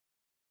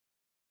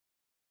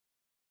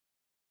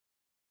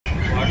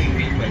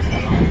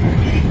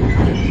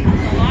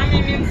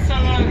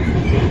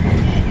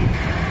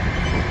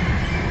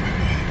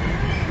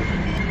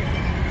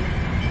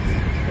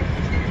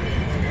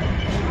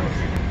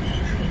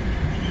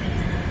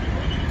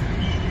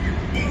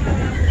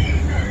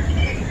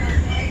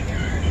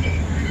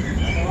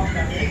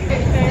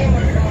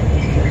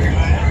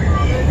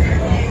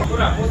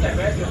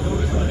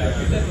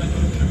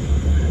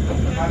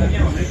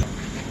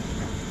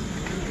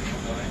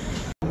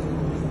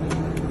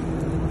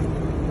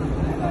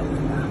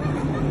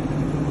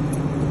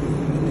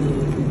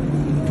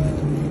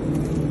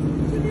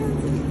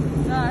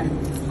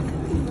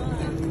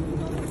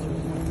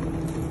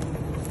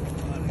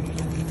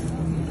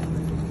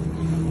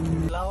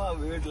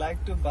would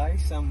like to buy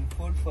some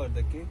food for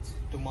the kids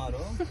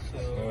tomorrow,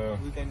 so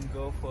we can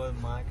go for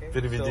market.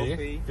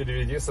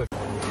 Переведи, Софи.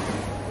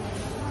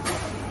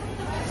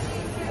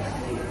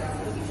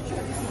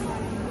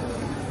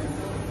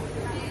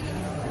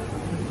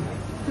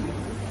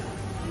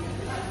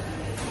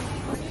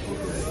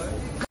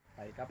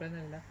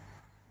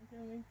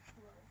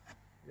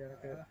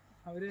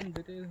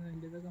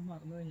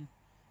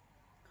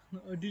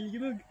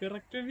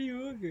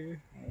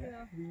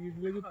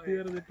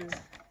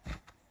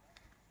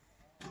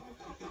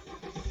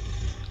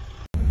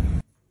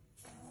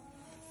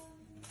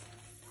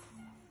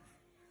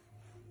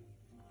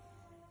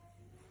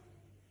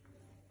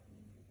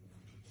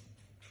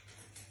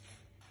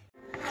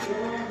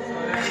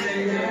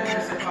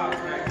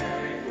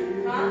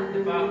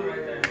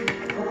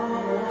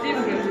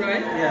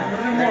 Yeah,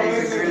 that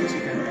is a grilled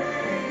chicken.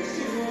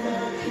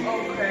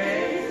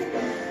 Okay.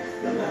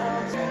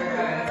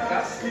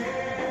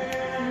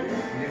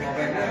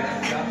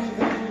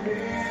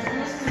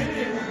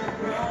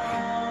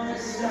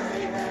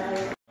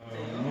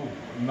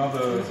 Надо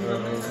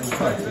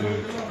узнать,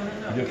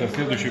 где-то в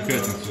следующую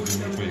пятницу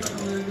думаю поехать.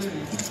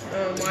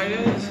 Why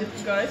is it,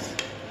 guys?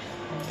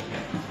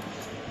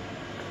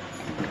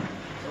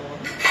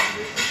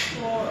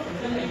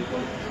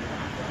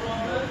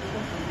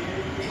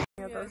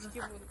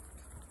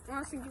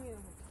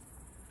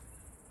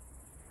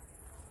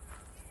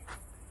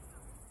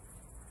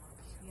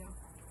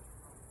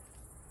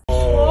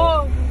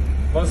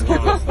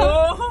 Москитос.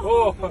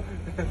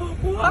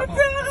 What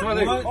the?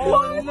 Смотри.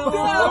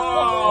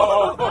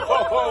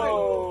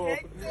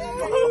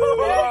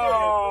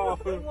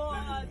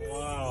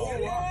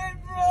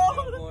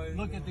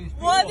 Look at these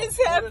people. What is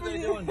happening? What are they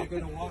doing? They're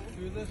going to walk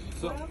through this?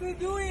 What are they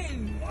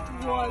doing?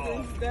 What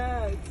is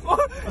that?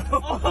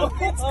 Oh,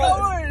 it's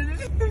covered.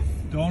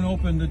 Don't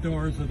open the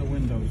doors or the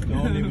windows.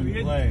 Don't even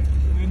play.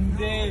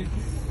 Indeed.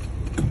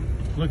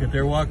 Look at,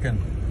 they're walking.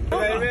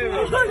 What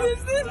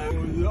is this?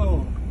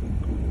 No.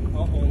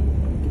 Uh-oh.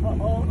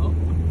 Uh-oh.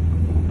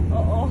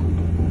 Uh-oh.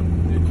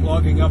 They're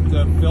clogging up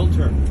the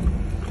filter.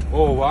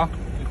 Oh, wow.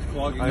 It's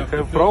clogging I up the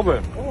have filter.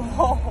 problem.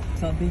 Oh.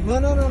 Something.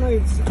 No.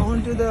 It's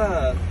onto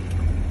the...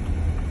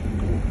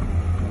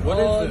 What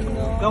is it?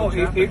 No.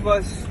 It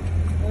was... I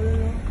don't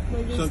know.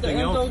 Maybe Something it's the end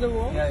else? of the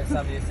wall? Yeah, it's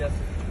something else.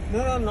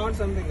 No, not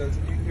something else.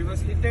 It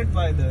was hit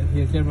by the...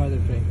 He was hit by the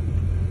train.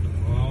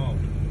 Wow.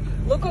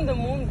 Look on the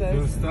moon, guys.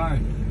 First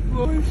time.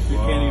 You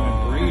can't even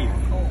breathe.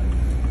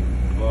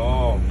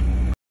 Wow.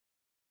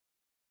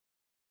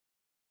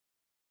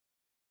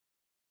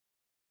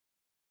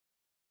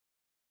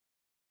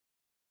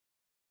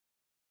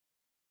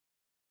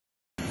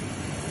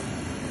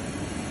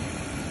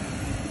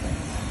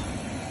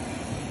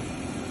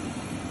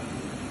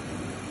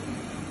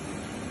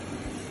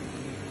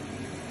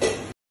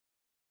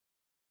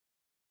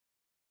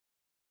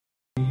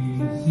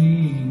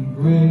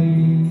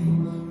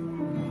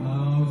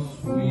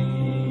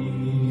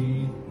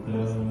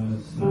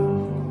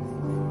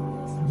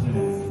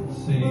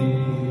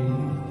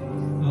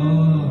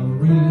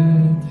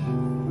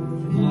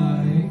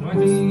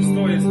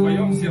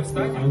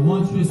 I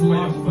once was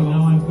lost, but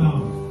now I'm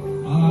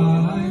found.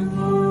 I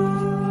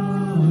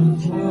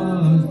once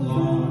was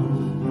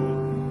lost,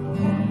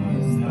 but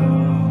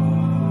now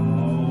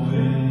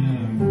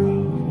am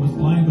found. Was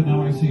blind, but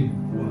now I see.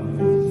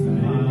 Was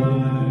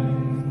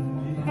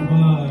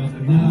blind,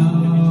 but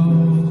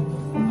now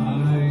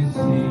I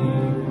see.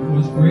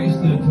 Was grace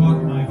that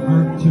taught my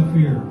heart to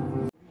fear.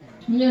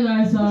 Мне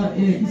нравится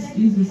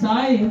из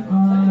Исаии,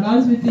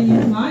 разве ты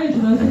не знаешь,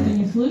 разве ты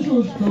не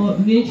слышал, что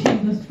вечный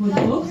Господь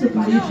Бог,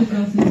 сотворивший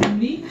концы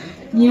земли,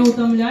 не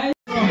утомляет...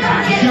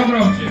 Еще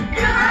громче!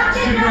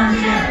 Еще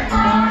громче!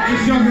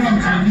 Еще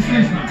громче! Не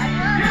слышно!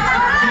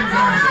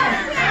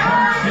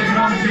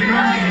 Громче,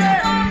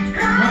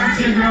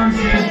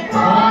 громче! О,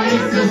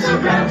 Иисусе,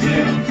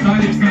 громче!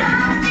 Встали,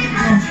 встали!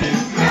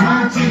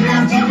 Громче,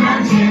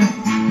 громче!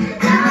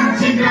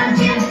 Громче,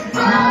 громче! О,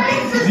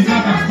 Иисусе,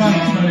 ребята, встали,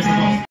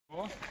 пожалуйста!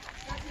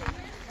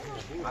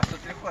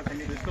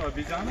 Ты что,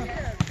 обезьяна?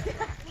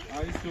 А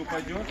если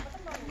упадешь, то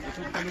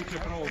тут колючая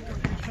проволока.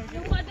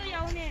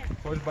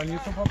 Хочешь в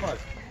больницу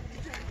попасть?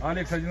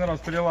 Алекс один раз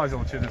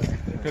перелазил через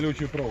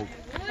колючую проволоку.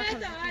 Ну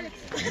это Алекс.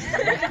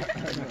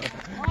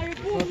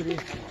 Смотри.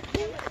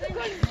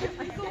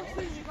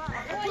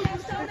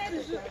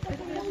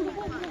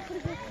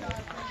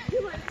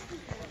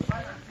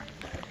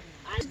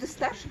 Ты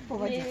старше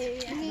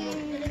поводить?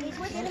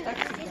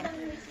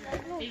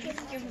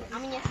 А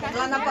мне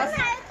Ну, она вас...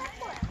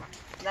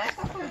 Знаешь,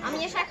 какой? А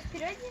мне шаг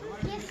вперед,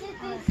 если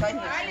ты...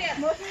 Конечно.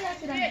 Можно я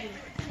вперед?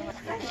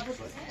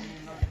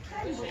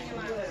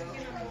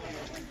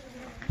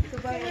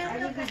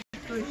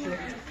 Кто еще?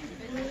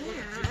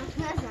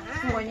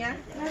 Соня.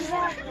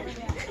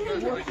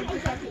 Вот,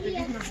 как это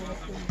видно было.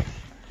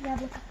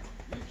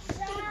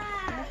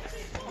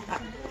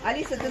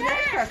 Алиса, ты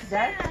знаешь как,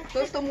 да?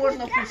 То, что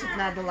можно кушать,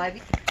 надо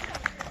ловить.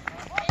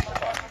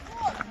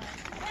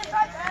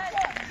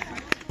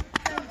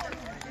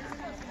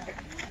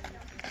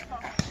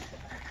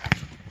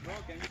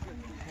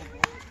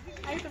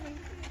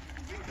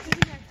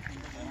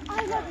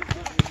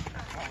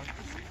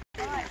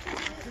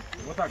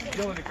 так,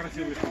 сделали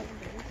красивый шов.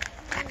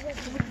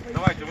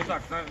 Давайте вот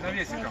так,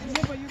 навесиком.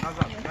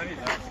 Назад,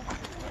 навесиком.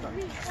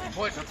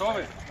 Вот,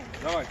 готовы?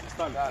 Давайте,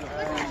 встали.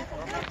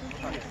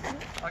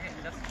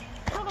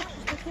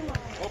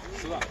 Оп,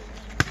 сюда.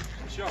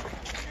 Еще.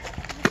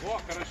 О,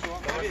 хорошо.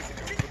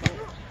 Навесиком.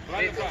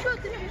 Правильно,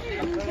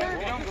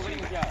 правильно.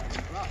 Говорим я.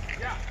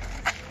 Я.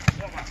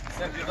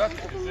 Сэм,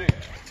 держи.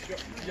 Еще.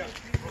 Я.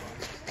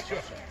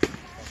 Еще.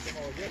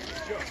 Молодец.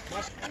 Еще.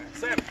 Маша.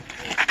 Сэм.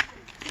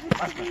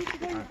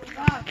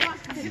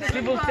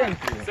 Ты был в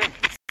центре. Сэм.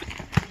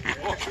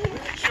 О,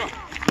 еще.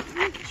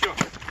 Еще.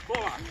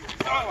 Вова.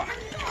 Вова.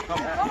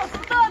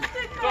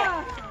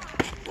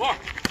 О.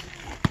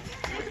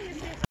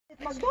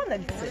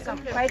 Макдональдсе,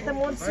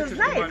 поэтому он все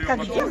знает,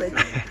 как делать.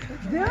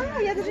 Да,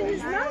 я даже не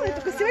знала, я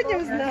только сегодня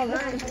узнала.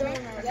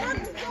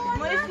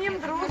 Мы с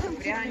ним дружим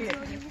теперь.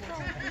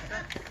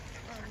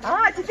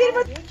 А, теперь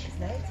вот...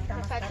 Знаете, там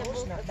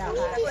осторожно, да.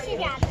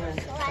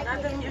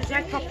 Надо мне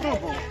взять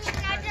попробовать.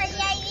 Надо,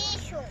 я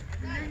ищу.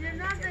 Не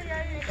надо,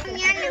 я ищу. У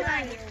меня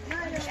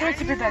не. Что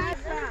тебе дать?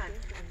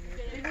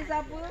 Ты не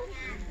забыл?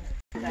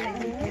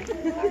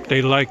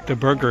 They like the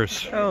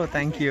burgers. Oh,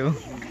 thank you.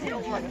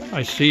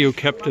 I see you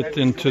kept it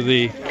into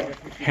the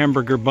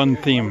hamburger bun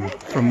theme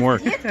from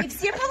work. И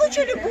все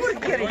получили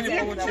бургеры?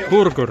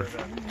 Burger.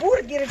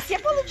 Бургеры все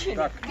получили?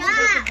 Да.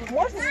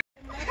 Можно?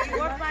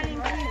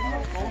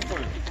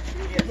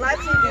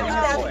 Платье не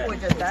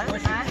отходят, да?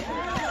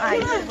 А,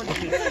 еще вот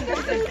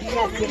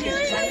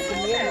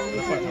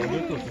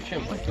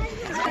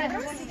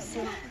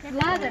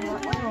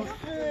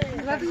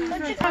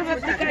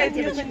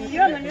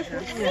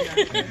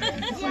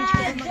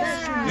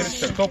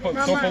Ирочка, кто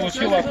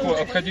получил,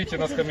 отходите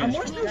на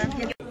скамеечку.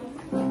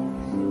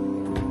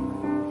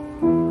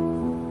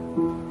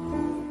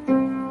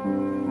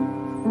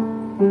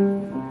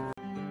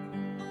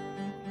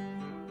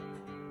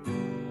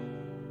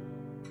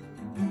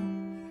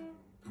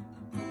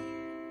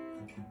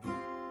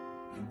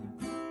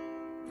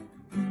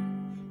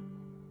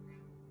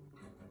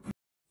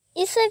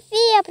 И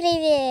София,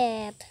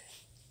 привет!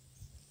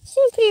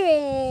 Всем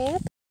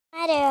привет!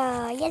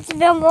 Мария, я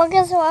тебя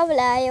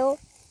благословляю.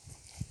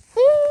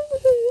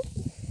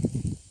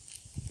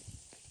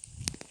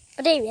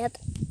 Привет!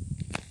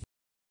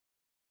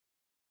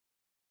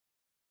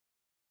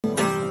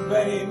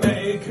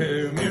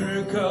 Waymaker,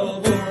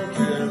 miracle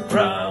worker,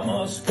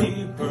 promise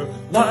keeper,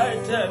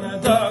 light in the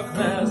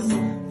darkness.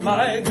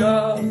 My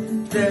God,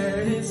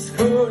 that is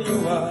who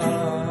you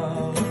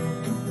are.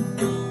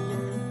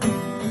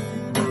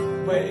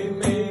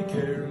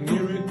 Waymaker,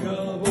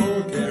 miracle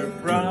worker,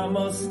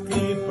 promise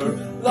keeper,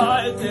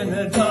 light in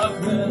the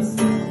darkness.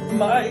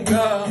 My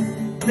God,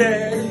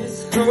 that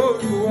is who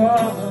you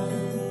are.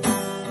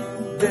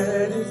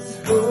 That is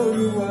who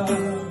you are.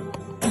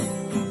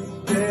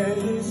 That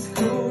is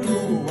who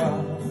you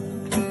are.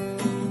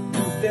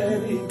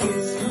 That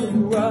is who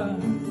you are.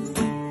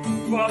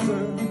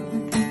 Father,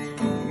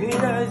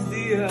 minas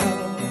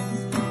dias.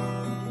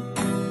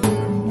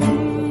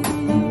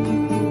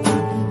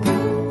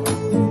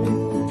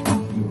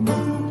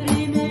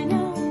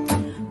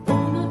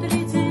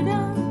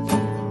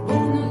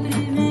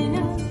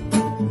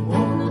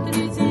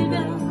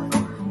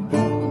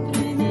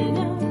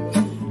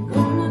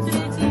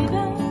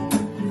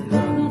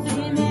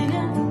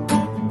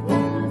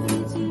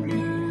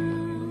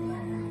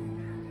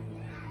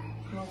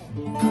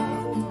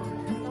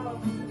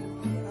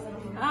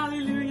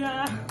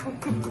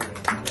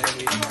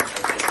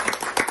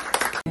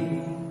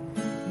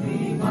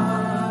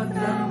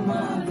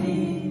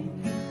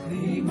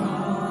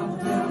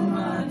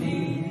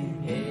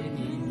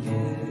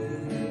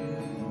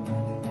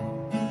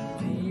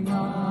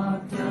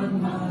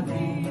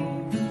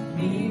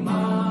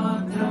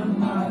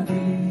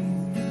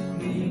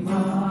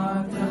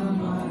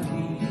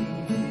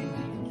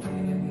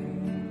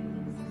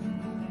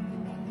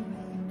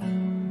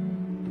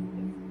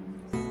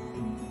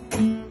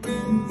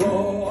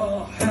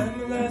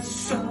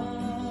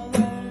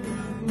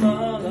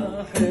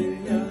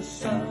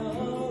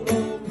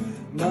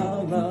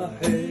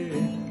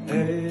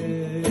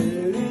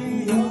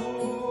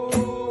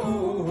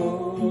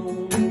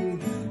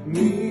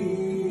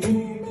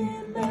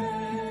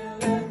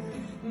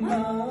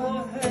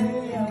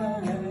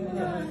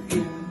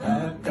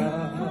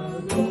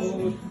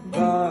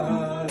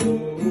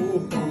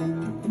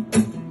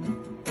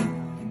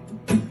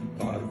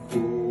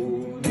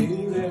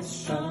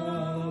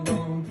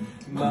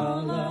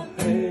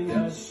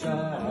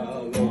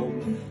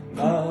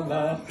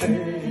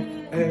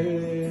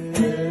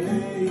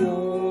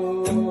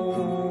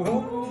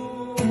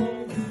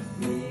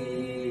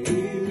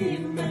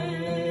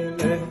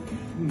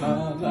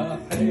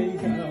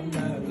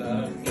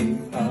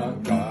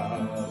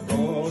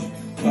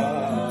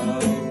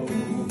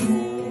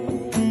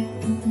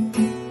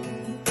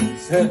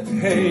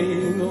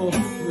 Heino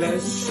le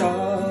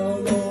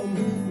shalom,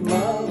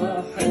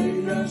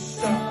 malaheya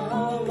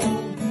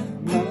shalom,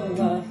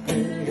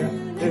 malaheya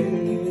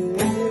elyon,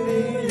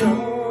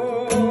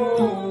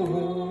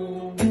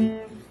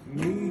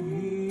 mi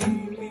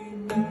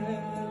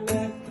melech,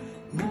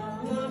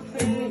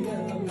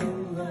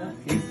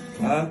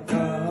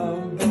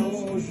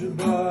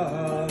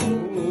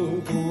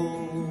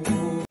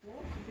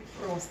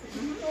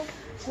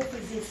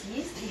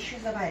 еще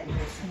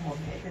заваривается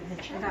кофе. Это для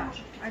чая? Да,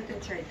 а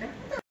это чай, да?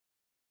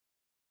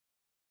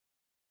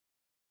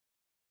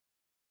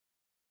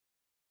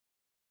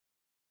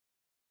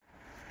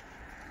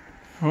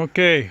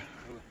 Okay.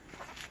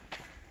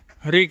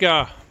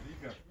 Riga.